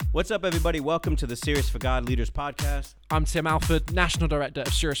What's up, everybody? Welcome to the Serious for God Leaders Podcast. I'm Tim Alford, National Director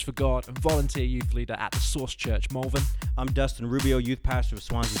of Serious for God and Volunteer Youth Leader at the Source Church, Malvern. I'm Dustin Rubio, Youth Pastor of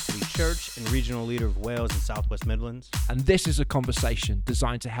Swansea City Church and Regional Leader of Wales and Southwest Midlands. And this is a conversation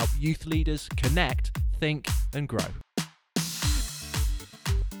designed to help youth leaders connect, think, and grow.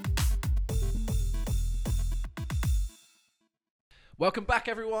 Welcome back,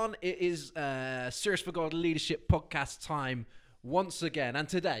 everyone. It is Serious for God Leadership Podcast time once again. And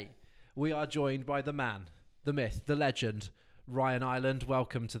today, we are joined by the man, the myth, the legend, Ryan Ireland.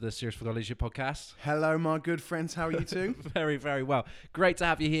 Welcome to the Serious for God Leadership Podcast. Hello, my good friends. How are you two? Very, very well. Great to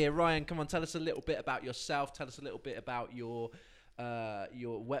have you here. Ryan, come on, tell us a little bit about yourself. Tell us a little bit about your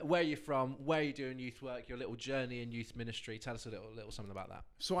where you're from, where you're doing youth work, your little journey in youth ministry. Tell us a little something about that.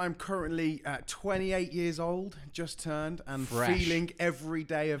 So I'm currently 28 years old, just turned, and Fresh. feeling every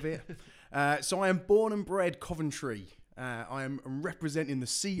day of it. So I am born and bred Coventry. I am representing the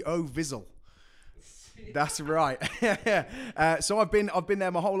CO Vizzle. That's right. So I've been there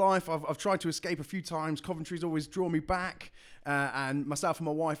my whole life. I've tried to escape a few times. Coventry's always drawn me back. And myself and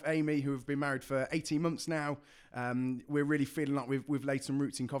my wife, Amy, who have been married for 18 months now, we're really feeling like we've laid some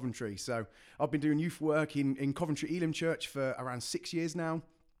roots in Coventry. So I've been doing youth work in Coventry Elim Church for around 6 years now.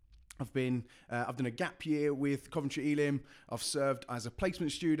 I've done a gap year with Coventry Elim. I've served as a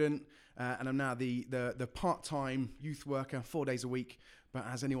placement student, and I'm now the part-time youth worker, 4 days a week. But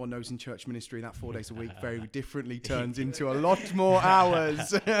as anyone knows in church ministry, that 4 days a week very differently turns into a lot more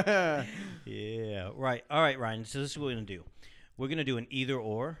hours. Yeah, right. All right, Ryan. So this is what we're going to do. We're going to do an either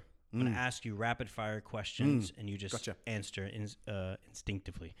or. I'm going to ask you rapid-fire questions, and you just answer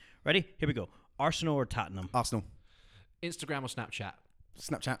instinctively. Ready? Here we go. Arsenal or Tottenham? Arsenal. Instagram or Snapchat?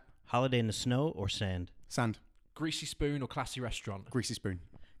 Snapchat. Holiday in the snow or sand? Sand. Greasy spoon or classy restaurant? Greasy spoon.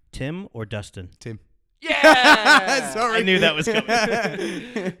 Tim or Dustin? Tim. Yeah! Sorry. I knew that was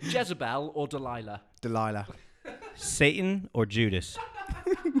coming. Jezebel or Delilah? Delilah. Satan or Judas?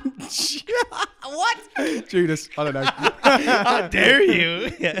 What? Judas. I don't know. How dare you?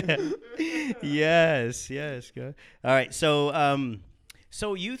 Yes. Good. All right.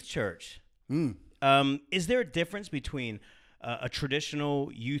 So youth church. Is there a difference between a traditional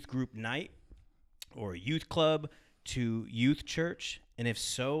youth group night or a youth club to youth church? And if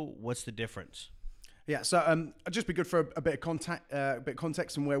so, what's the difference? Yeah, so it'd just be good for a bit of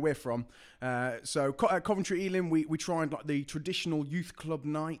context on where we're from. So at Coventry Elim, we tried like the traditional youth club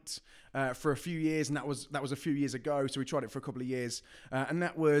night for a few years, and that was a few years ago. So we tried it for a couple of years, and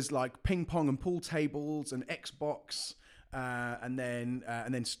that was like ping pong and pool tables and Xbox. And then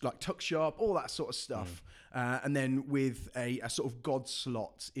like tuck shop, all that sort of stuff. And then with a sort of God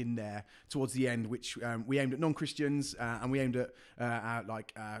slot in there towards the end, which we aimed at non-Christians and we aimed at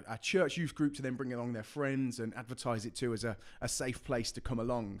our church youth group to then bring along their friends and advertise it to as a safe place to come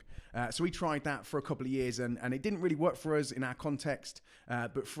along. So we tried that for a couple of years and it didn't really work for us in our context.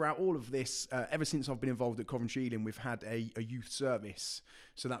 But throughout all of this, ever since I've been involved at Coventry Elim, we've had a youth service.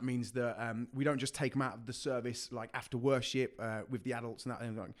 So that means that we don't just take them out of the service like after worship with the adults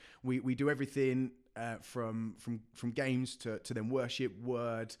and that. We do everything from games to then worship,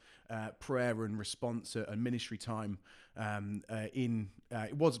 word, prayer and response and ministry time.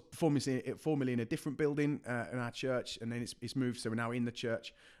 It was formerly in a different building in our church, and then it's moved, so we're now in the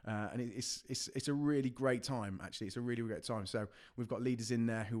church, and it's a really great time. Actually, it's a really great time. So we've got leaders in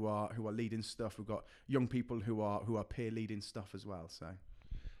there who are leading stuff. We've got young people who are peer leading stuff as well. So.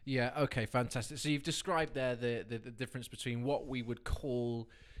 Yeah, okay, fantastic. So you've described there the difference between what we would call,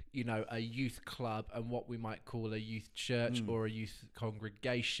 a youth club and what we might call a youth church or a youth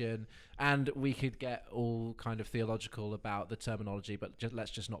congregation. And we could get all kind of theological about the terminology, but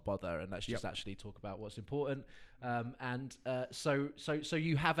let's just not bother and let's just actually talk about what's important. So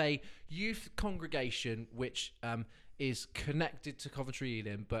you have a youth congregation which is connected to Coventry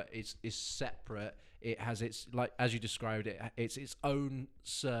Elim, but is separate. It has its, like as you described it, it's its own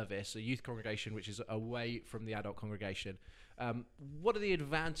service, a youth congregation which is away from the adult congregation. What are the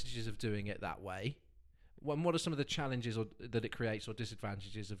advantages of doing it that way? What are some of the challenges that it creates or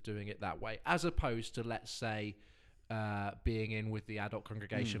disadvantages of doing it that way, as opposed to, let's say, being in with the adult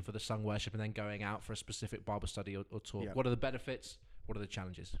congregation for the sung worship and then going out for a specific Bible study or talk? Yeah. What are the benefits? What are the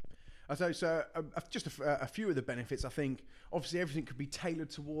challenges? So just a few of the benefits. I think obviously everything could be tailored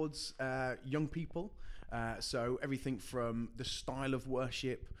towards young people. So everything from the style of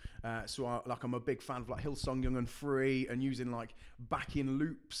worship. I'm a big fan of like Hillsong Young and Free and using like backing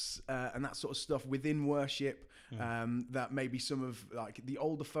loops and that sort of stuff within worship that maybe some of like the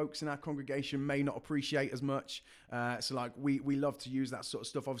older folks in our congregation may not appreciate as much. So like we love to use that sort of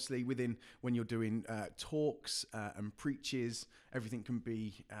stuff obviously within when you're doing talks and preaches everything can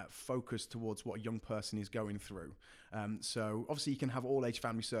be focused towards what a young person is going through. So obviously you can have all age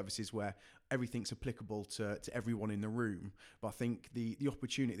family services where everything's applicable to everyone in the room. But I think the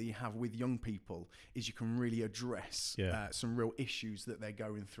opportunity that you have with young people is you can really address some real issues that they're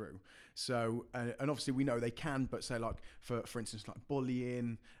going through. So, and obviously we know they can, but say like, for instance, like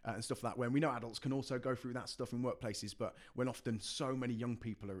bullying and stuff like that, when we know adults can also go through that stuff in workplaces, but when often so many young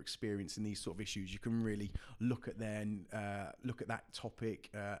people are experiencing these sort of issues, you can really look at that topic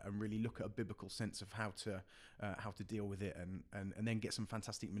and really look at a biblical sense of how to deal with it and then get some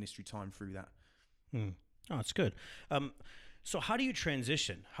fantastic ministry time through that. Oh, that's good. So how do you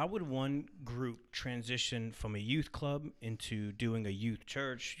transition? How would one group transition from a youth club into doing a youth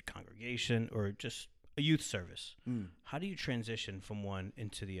church, congregation, or just a youth service? How do you transition from one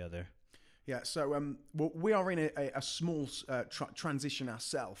into the other? Yeah, so we are in a small transition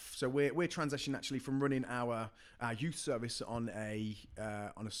ourselves. So we're transitioning actually from running our youth service on a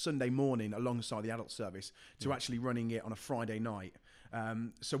Sunday morning alongside the adult service to actually running it on a Friday night.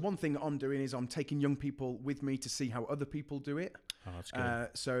 So one thing that I'm doing is I'm taking young people with me to see how other people do it. Oh, that's good.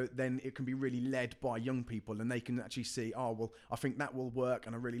 So then it can be really led by young people, and they can actually see, oh, well, I think that will work,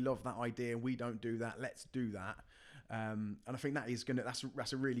 and I really love that idea, and we don't do that, let's do that. And I think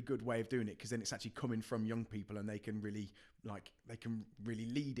that's a really good way of doing it, because then it's actually coming from young people, and they can really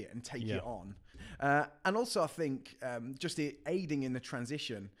lead it and take it on. And also I think just aiding in the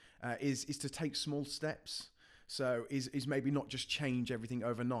transition is to take small steps. So is maybe not just change everything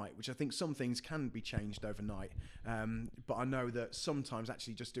overnight, which I think some things can be changed overnight. But I know that sometimes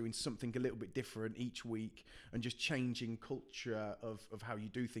actually just doing something a little bit different each week and just changing culture of how you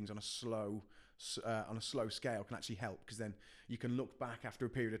do things on a slow scale can actually help, because then you can look back after a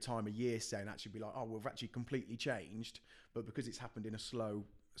period of time, a year, say, and actually be like, oh, we've actually completely changed. But because it's happened in a slow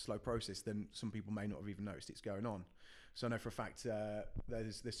process, then some people may not have even noticed it's going on. So I know for a fact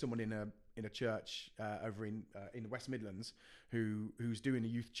there's someone in a church over in the West Midlands who's doing a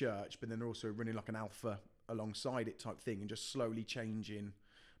youth church, but then they're also running like an alpha alongside it type thing, and just slowly changing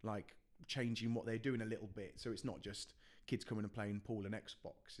what they're doing a little bit. So it's not just kids coming and playing pool and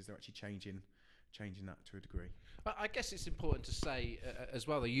Xbox, is they're actually changing that to a degree. I guess it's important to say as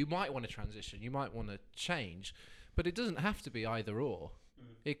well that you might want to transition, you might want to change, but it doesn't have to be either or.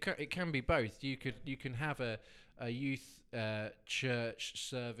 It can be both. You can have a youth church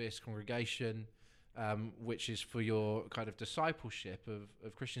service congregation, which is for your kind of discipleship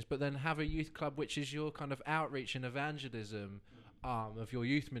of Christians, but then have a youth club, which is your kind of outreach and evangelism arm of your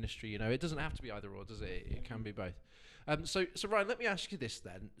youth ministry. You know, it doesn't have to be either or, does it? It can be both. So Ryan, let me ask you this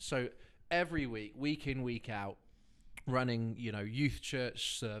then. So every week, week in, week out, running, youth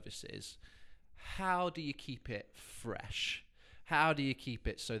church services, how do you keep it fresh? How do you keep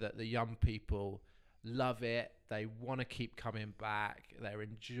it so that the young people love it, they want to keep coming back, they're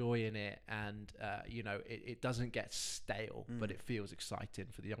enjoying it, and it doesn't get stale, but it feels exciting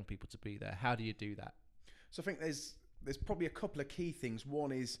for the young people to be there? How do you do that? So I think there's probably a couple of key things.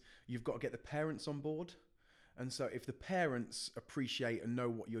 One is you've got to get the parents on board. And so if the parents appreciate and know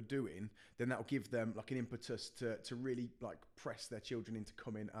what you're doing, then that'll give them like an impetus to really like press their children into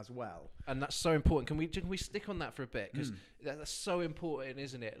coming as well. And that's so important. Can we stick on that for a bit? Because that's so important,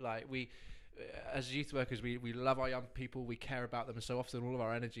 isn't it? Like we, as youth workers, we love our young people, we care about them, and so often all of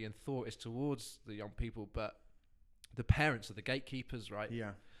our energy and thought is towards the young people, but the parents are the gatekeepers, right?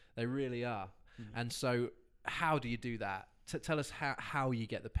 Yeah. They really are. And so how do you do that? Tell us how you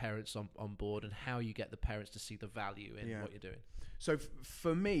get the parents on board, and how you get the parents to see the value in what you're doing. So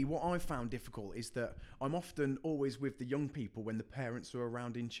for me, what I found difficult is that I'm often always with the young people when the parents are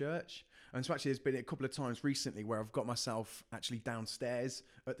around in church. And so actually there's been a couple of times recently where I've got myself actually downstairs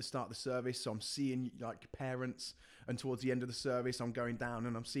at the start of the service. So I'm seeing like parents, and towards the end of the service, I'm going down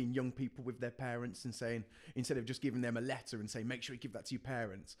and I'm seeing young people with their parents, and saying, instead of just giving them a letter and saying, make sure you give that to your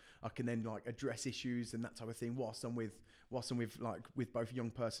parents, I can then like address issues and that type of thing whilst I'm with both young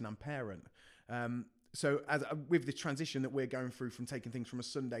person and parent. So with the transition that we're going through from taking things from a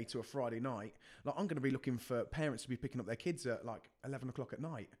Sunday to a Friday night, like I'm going to be looking for parents to be picking up their kids at like 11 o'clock at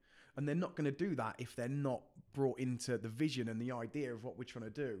night. And they're not going to do that if they're not brought into the vision and the idea of what we're trying to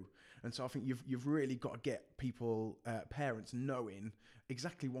do. And so I think you've really got to get people, parents, knowing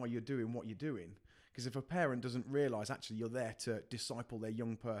exactly why you're doing what you're doing. Because if a parent doesn't realise actually you're there to disciple their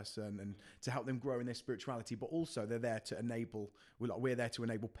young person and to help them grow in their spirituality, but also we're there to enable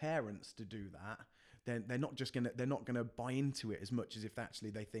parents to do that, then they're not gonna buy into it as much as if actually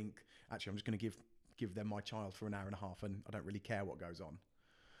they think, actually I'm just going to give them my child for an hour and a half and I don't really care what goes on.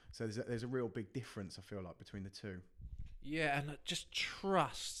 So there's a real big difference, I feel like, between the two. Yeah, and just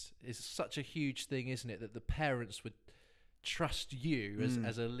trust is such a huge thing, isn't it? That the parents would trust you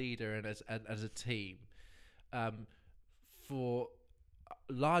as a leader and as a team for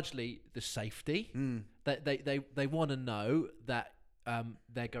largely the safety. That they want to know that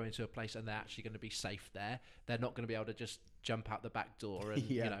they're going to a place and they're actually going to be safe there. They're not going to be able to just jump out the back door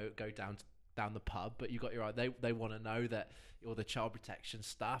and go down the pub. But you got your eye. They want to know that all the child protection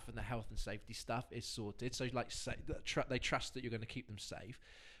stuff and the health and safety stuff is sorted. So like they trust that you're going to keep them safe,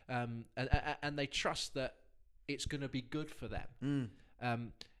 and they trust that it's going to be good for them.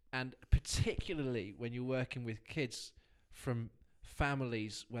 And particularly when you're working with kids from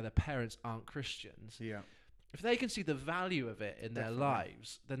families where their parents aren't Christians, if they can see the value of it in their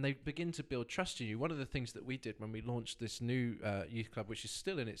lives, then they begin to build trust in you. One of the things that we did when we launched this new youth club, which is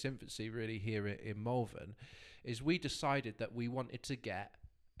still in its infancy really here in Malvern, is we decided that we wanted to get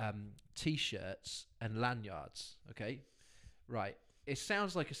T-shirts and lanyards. Okay, right. It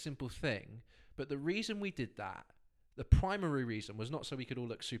sounds like a simple thing, but the reason we did that, the primary reason, was not so we could all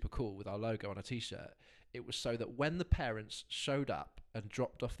look super cool with our logo on a T-shirt. It was so that when the parents showed up and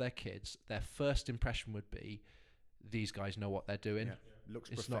dropped off their kids, their first impression would be, these guys know what they're doing. Looks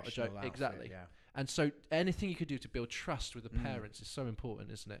it's professional not a joke. outfit, Exactly. And so anything you could do to build trust with the parents is so important,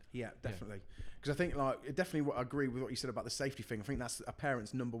 isn't it? Yeah, definitely. Because I think, definitely I agree with what you said about the safety thing. I think that's a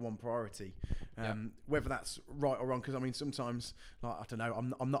parent's number one priority. Whether that's right or wrong, because I mean, sometimes, I don't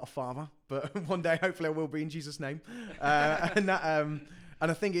know, I'm not a father, but one day, hopefully I will be in Jesus' name. And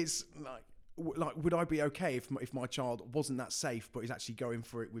I think it's like, would I be okay if my child wasn't that safe, but is actually going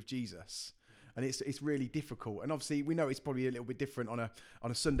for it with Jesus? And it's really difficult. And obviously, we know it's probably a little bit different on a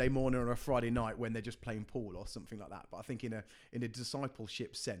Sunday morning or a Friday night when they're just playing pool or something like that. But I think in a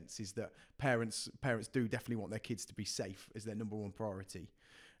discipleship sense, is that parents do definitely want their kids to be safe as their number one priority.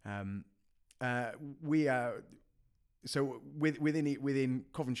 So within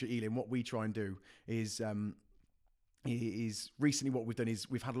Coventry Elim, what we try and do is recently what we've done is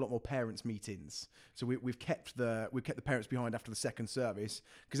we've had a lot more parents meetings. So we've kept the parents behind after the second service,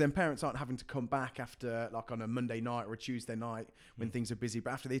 because then parents aren't having to come back after, like, on a Monday night or a Tuesday night when things are busy,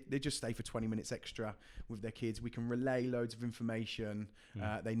 but after they just stay for 20 minutes extra with their kids. We can relay loads of information.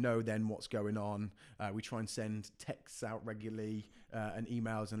 They know then what's going on. We try and send texts out regularly, and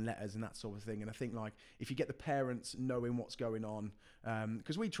emails and letters and that sort of thing. And I think, like, if you get the parents knowing what's going on,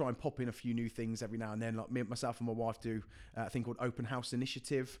 because we try and pop in a few new things every now and then. Like myself and my wife do a thing called Open House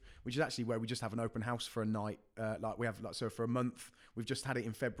Initiative, which is actually where we just have an open house for a night. So for a month, we've just had it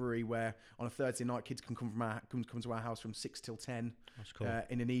in February, where on a Thursday night, kids can come to our house from 6 till 10. That's cool.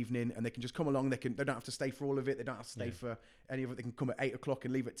 In an evening, and they can just come along. They don't have to stay for all of it. They don't have to stay for any of it. They can come at 8 o'clock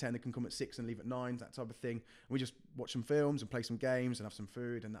and leave at 10. They can come at 6 and leave at 9. That type of thing. And we just watch some films and play some games and have some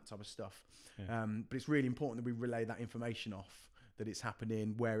food and that type of stuff. But it's really important that we relay that information off, that it's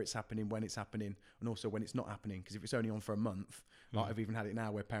happening, where it's happening, when it's happening, and also when it's not happening. Because if it's only on for a month, like I've even had it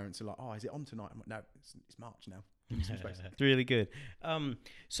now where parents are like, "Oh, is it on tonight?" I'm like, "No, it's March now." It's really good.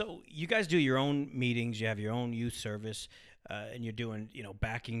 So you guys do your own meetings. You have your own youth service, and you're doing,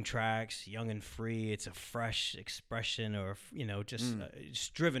 backing tracks, young and free. It's a fresh expression, or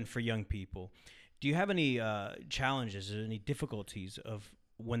just driven for young people. Do you have any challenges or any difficulties of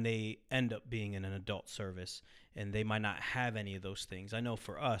when they end up being in an adult service and they might not have any of those things? I know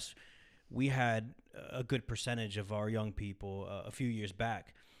for us, we had a good percentage of our young people a few years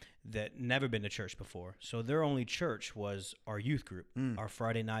back that never been to church before. So their only church was our youth group. Our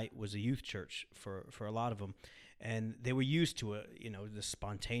Friday night was a youth church for a lot of them. And they were used to it, the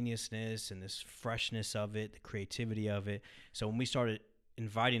spontaneousness and this freshness of it, the creativity of it. So when we started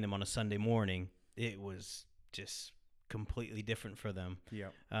inviting them on a Sunday morning, it was just completely different for them. Yeah.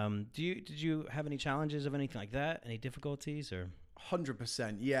 Did you have any challenges of anything like that? Any difficulties or?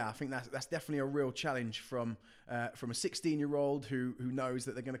 100%. Yeah, I think that's definitely a real challenge from a 16-year-old who knows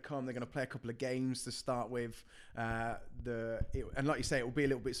that they're going to come, they're going to play a couple of games to start with. And like you say, it will be a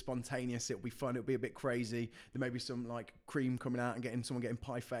little bit spontaneous. It'll be fun. It'll be a bit crazy. There may be some like cream coming out and someone getting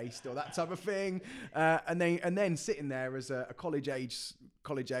pie-faced or that type of thing. And then sitting there as a college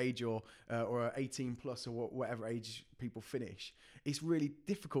age or 18 plus or whatever age people finish, it's really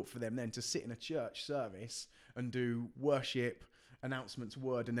difficult for them then to sit in a church service and do worship, announcements,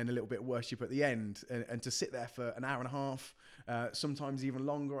 word, and then a little bit of worship at the end, and to sit there for an hour and a half, sometimes even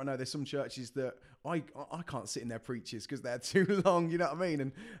longer. I know there's some churches that I can't sit in their preaches because they're too long, you know what I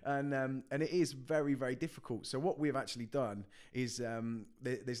mean? And it is very, very difficult. So what we've actually done is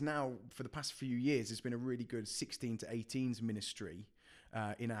there's now, for the past few years, there's been a really good 16 to 18s ministry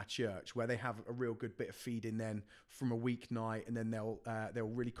in our church, where they have a real good bit of feeding then from a weeknight, and then they'll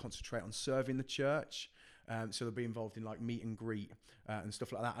really concentrate on serving the church. So they'll be involved in like meet and greet and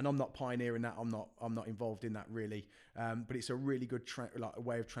stuff like that. And I'm not pioneering that. I'm not involved in that really. But it's a really good a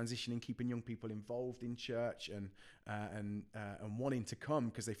way of transitioning, keeping young people involved in church and wanting to come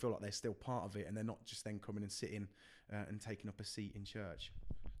because they feel like they're still part of it, and they're not just then coming and sitting and taking up a seat in church.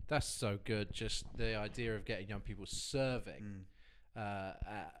 That's so good. Just the idea of getting young people serving,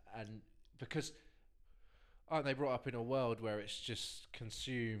 and because aren't they brought up in a world where it's just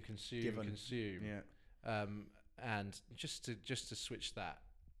consume, Given. consume, Yeah. and just to switch that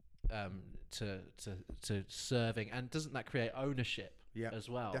to serving, and doesn't that create ownership as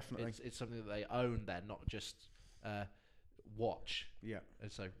well? Definitely. It's something that they own. Then not just watch. Yeah.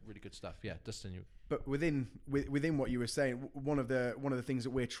 And so really good stuff. Yeah, Dustin, you. But within what you were saying, one of the things that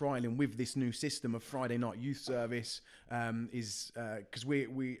we're trialing with this new system of Friday night youth service is because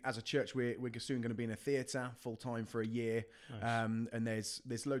we as a church we're soon going to be in a theatre full time for a year. Nice. And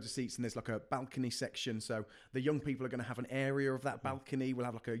there's loads of seats, and there's like a balcony section, so the young people are going to have an area of that balcony. We'll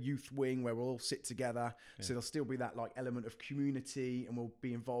have like a youth wing where we'll all sit together, so there'll still be that like element of community, and we'll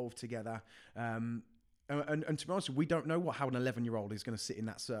be involved together. And to be honest, we don't know how an 11-year-old is going to sit in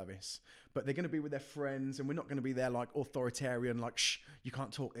that service, but they're going to be with their friends, and we're not going to be there like authoritarian, like, shh, you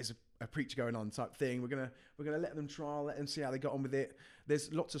can't talk, there's a preacher going on type thing. We're going to let them trial, let them see how they got on with it.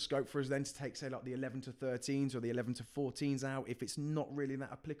 There's lots of scope for us then to take, say, like the 11 to 13s or the 11 to 14s out if it's not really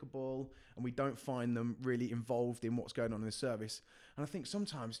that applicable and we don't find them really involved in what's going on in the service. And I think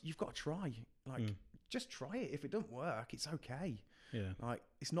sometimes you've got to try, just try it. If it doesn't work, it's okay. Yeah. Like,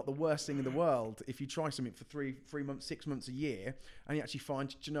 it's not the worst thing in the world if you try something for 3 months, 6 months, a year, and you actually find,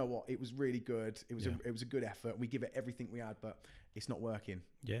 do you know what, it was really good. It was a good effort. We give it everything we had, but it's not working.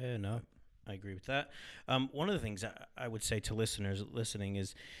 Yeah, no, I agree with that. One of the things I would say to listeners listening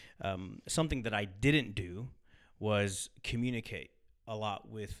is something that I didn't do was communicate a lot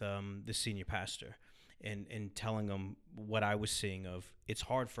with the senior pastor. And telling them what I was seeing of, it's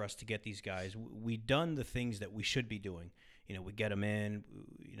hard for us to get these guys. We've done the things that we should be doing. You know, we get them in,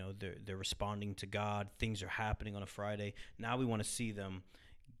 you know, they're responding to God. Things are happening on a Friday. Now we want to see them,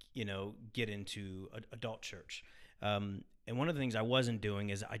 you know, get into adult church. And one of the things I wasn't doing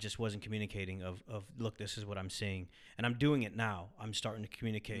is I just wasn't communicating of look, this is what I'm seeing. And I'm doing it now. I'm starting to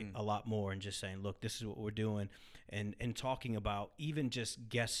communicate a lot more and just saying, look, this is what we're doing. And talking about even just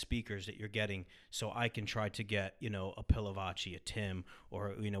guest speakers that you're getting, so I can try to get, you know, a Pilavachi, a Tim,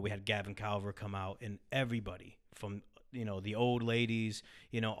 or, you know, we had Gavin Calver come out, and everybody from, you know, the old ladies,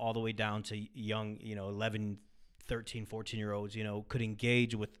 you know, all the way down to young, you know, 11, 13, 14-year-olds, you know, could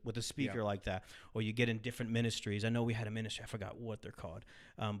engage with a speaker like that. Or you get in different ministries. I know we had a ministry, I forgot what they're called,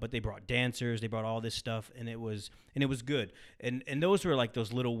 but they brought dancers, they brought all this stuff, and it was good. And those were like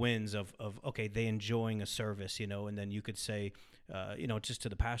those little wins of okay, they enjoying a service, you know, and then you could say, you know, just to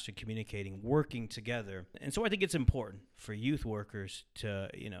the pastor communicating, working together. And so I think it's important for youth workers to,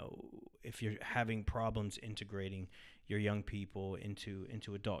 you know, if you're having problems integrating your young people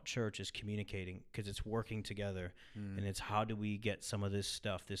into adult church, is communicating, because it's working together. And it's how do we get some of this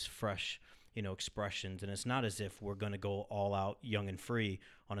stuff, this fresh, you know, expressions. And it's not as if we're going to go all out young and free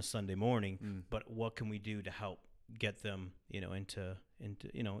on a Sunday morning, but what can we do to help get them, you know, into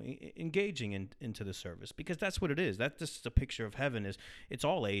you know, engaging into the service, because that's what it is. That's just a picture of heaven. Is it's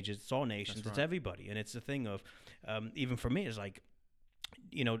all ages, it's all nations, it's everybody. And it's the thing of even for me, it's like,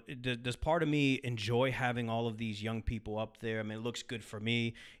 you know, does part of me enjoy having all of these young people up there? I mean, it looks good for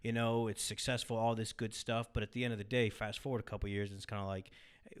me, you know, it's successful, all this good stuff. But at the end of the day, fast forward a couple of years, it's kind of like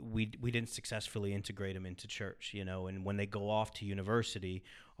we didn't successfully integrate them into church, you know. And when they go off to university,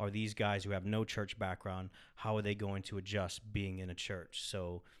 are these guys who have no church background, how are they going to adjust being in a church?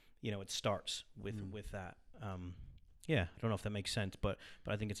 So, you know, it starts with that. Yeah, I don't know if that makes sense, but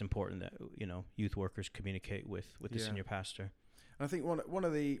I think it's important that, you know, youth workers communicate with the senior pastor. I think one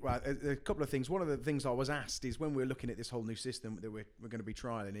of the, well, a couple of things. One of the things I was asked is, when we're looking at this whole new system that we're going to be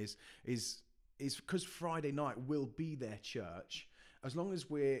trialing, is because Friday night will be their church, as long as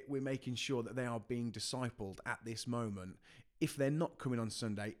we're making sure that they are being discipled at this moment. If they're not coming on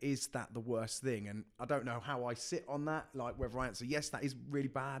Sunday, is that the worst thing? And I don't know how I sit on that, like whether I answer, yes, that is really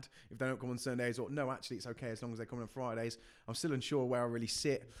bad if they don't come on Sundays, or no, actually it's okay as long as they come on Fridays. I'm still unsure where I really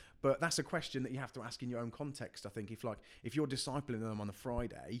sit, but that's a question that you have to ask in your own context. I think if you're discipling them on a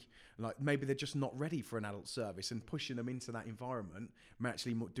Friday, like maybe they're just not ready for an adult service, and pushing them into that environment may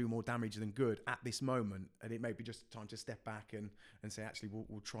actually do more damage than good at this moment. And it may be just time to step back and say, actually,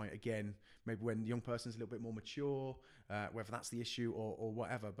 we'll try it again, maybe when the young person's a little bit more mature, whether that's the issue or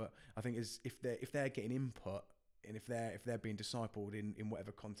whatever. But I think if they're getting input, and if they're being discipled in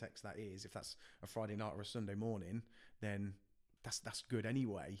whatever context that is, if that's a Friday night or a Sunday morning, then that's good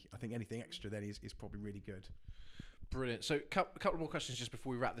anyway. I think anything extra then is probably really good. Brilliant. So, a couple more questions just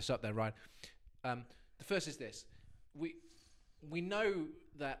before we wrap this up, then, Ryan. The first is this: we know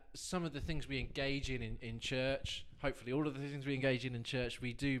that some of the things we engage in church, hopefully all of the things we engage in church,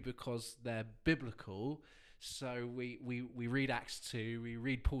 we do because they're biblical. So we read Acts 2, we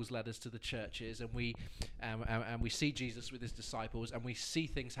read Paul's letters to the churches, and we see Jesus with his disciples, and we see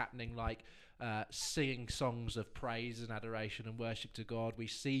things happening like singing songs of praise and adoration and worship to God. We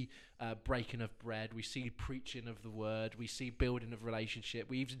see breaking of bread. We see preaching of the word. We see building of relationship.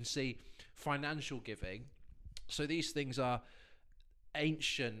 We even see financial giving. So these things are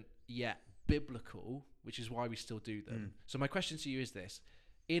ancient yet biblical, which is why we still do them. So my question to you is this: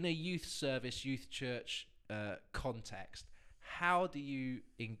 in a youth service, youth church context, how do you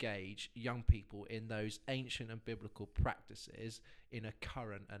engage young people in those ancient and biblical practices in a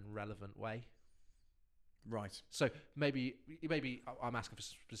current and relevant way? Right. So maybe I'm asking for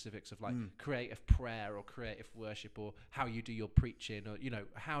specifics of like creative prayer or creative worship, or how you do your preaching, or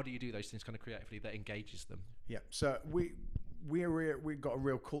how do you do those things kind of creatively that engages them? Yeah. So we've got a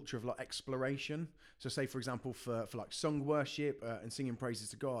real culture of like exploration. So say for example for like song worship and singing praises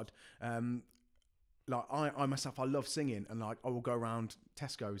to God. Like I myself, I love singing, and like I will go around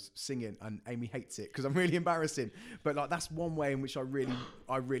Tesco's singing, and Amy hates it because I'm really embarrassing. But like that's one way in which I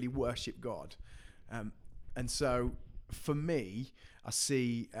really worship God. And so for me, I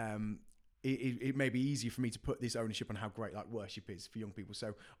see it may be easier for me to put this ownership on how great like worship is for young people.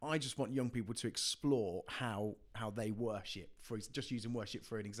 So I just want young people to explore how they worship, for just using worship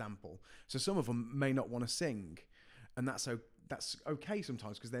for an example. So some of them may not want to sing, and that's okay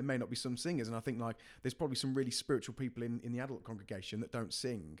sometimes, because there may not be some singers, and I think like there's probably some really spiritual people in the adult congregation that don't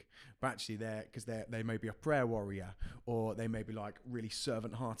sing, but actually they may be a prayer warrior, or they may be like really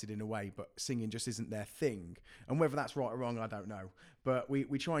servant-hearted in a way, but singing just isn't their thing. And whether that's right or wrong, I don't know, but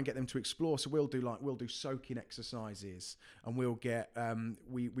we try and get them to explore. So we'll do soaking exercises, and we'll get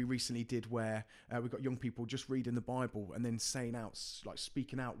we recently did where we got young people just reading the Bible and then saying out, like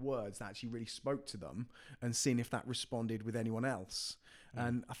speaking out words that actually really spoke to them, and seeing if that responded with anyone else.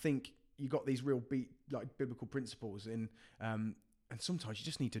 And I think you got these real biblical principles in, and sometimes you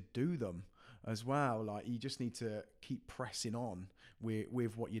just need to do them as well. Like you just need to keep pressing on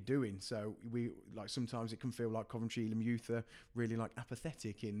with what you're doing. So we like sometimes it can feel like Coventry Elim Youth are really like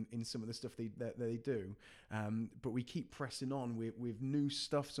apathetic in some of the stuff that they do, but we keep pressing on with new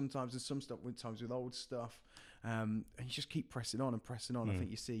stuff sometimes, and sometimes with old stuff, and you just keep pressing on and pressing on. I think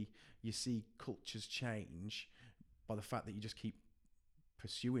you see cultures change by the fact that you just keep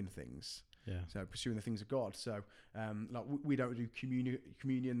pursuing things. Yeah. So pursuing the things of God. So like we don't do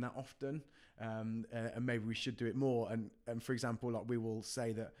communion that often, and maybe we should do it more. And for example, like we will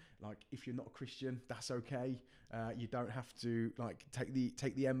say that like if you're not a Christian, that's okay. You don't have to like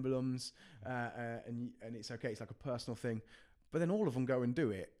take the emblems, and it's okay. It's like a personal thing. But then all of them go and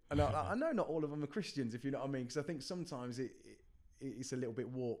do it. And I know not all of them are Christians, if you know what I mean, because I think sometimes it's a little bit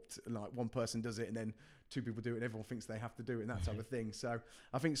warped. Like one person does it, and then two people do it, and everyone thinks they have to do it, and that type of thing. So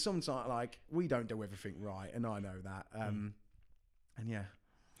I think sometimes like we don't do everything right, and I know that. And yeah,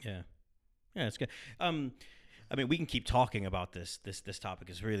 it's good. I mean, we can keep talking about this topic.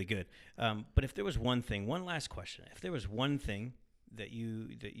 Is really good. But if there was one last question, if there was one thing that you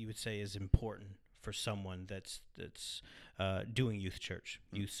would say is important for someone that's doing youth church,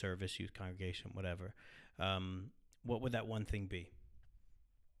 youth service, youth congregation, whatever, what would that one thing be?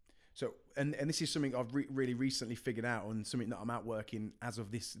 So, and this is something I've really recently figured out, and something that I'm out working as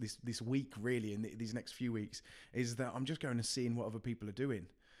of this week, really, in these next few weeks, is that I'm just going and seeing what other people are doing,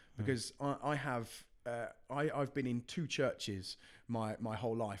 because I've been in two churches my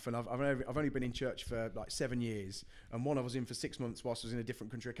whole life, and I've only been in church for like 7 years, and one I was in for 6 months whilst I was in a different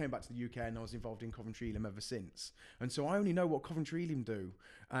country. I came back to the UK, and I was involved in Coventry Elim ever since. And so I only know what Coventry Elim do,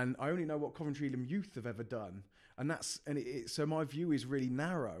 and I only know what Coventry Elim Youth have ever done. And so my view is really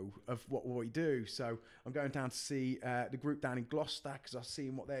narrow of what we do. So I'm going down to see the group down in Gloucester, because I'm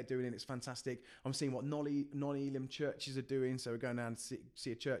seeing what they're doing, and it's fantastic. I'm seeing what non-Elim churches are doing. So we're going down to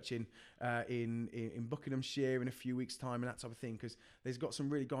see a church in Buckinghamshire in a few weeks' time, and that type of thing, because there's got some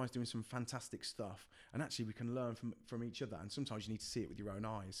really guys doing some fantastic stuff, and actually we can learn from each other. And sometimes you need to see it with your own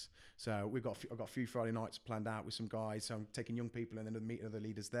eyes. So I've got a few Friday nights planned out with some guys. So I'm taking young people and then meeting other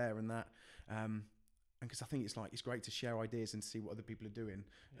leaders there and that. And because I think it's great to share ideas and see what other people are doing,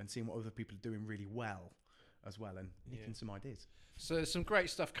 and seeing what other people are doing really well as well, and nicking some ideas. So there's some great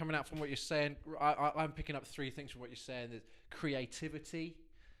stuff coming out from what you're saying. I'm picking up three things from what you're saying. There's creativity,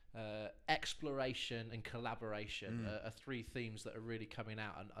 exploration and collaboration are three themes that are really coming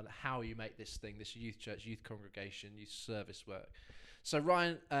out on how you make this thing, this youth church, youth congregation, youth service work. So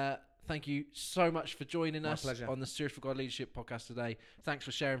Ryan, thank you so much for joining us on the Serious for God Leadership podcast today. Thanks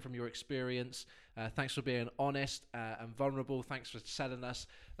for sharing from your experience. Thanks for being honest and vulnerable. Thanks for telling us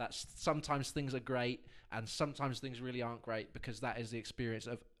that sometimes things are great and sometimes things really aren't great, because that is the experience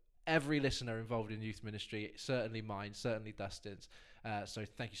of every listener involved in youth ministry, certainly mine, certainly Dustin's. So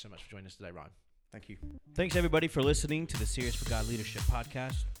thank you so much for joining us today, Ryan. Thank you. Thanks, everybody, for listening to the Serious for God Leadership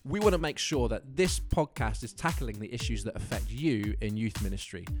podcast. We want to make sure that this podcast is tackling the issues that affect you in youth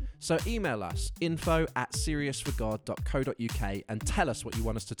ministry. So email us, info@seriousforgod.co.uk, and tell us what you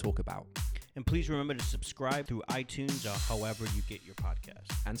want us to talk about. And please remember to subscribe through iTunes or however you get your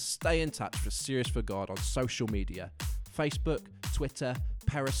podcast. And stay in touch with Serious for God on social media. Facebook, Twitter,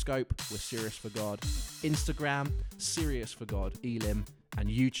 Periscope, we're Serious for God. Instagram, Serious for God Elim. And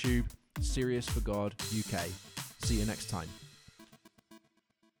YouTube, Serious for God UK. See you next time.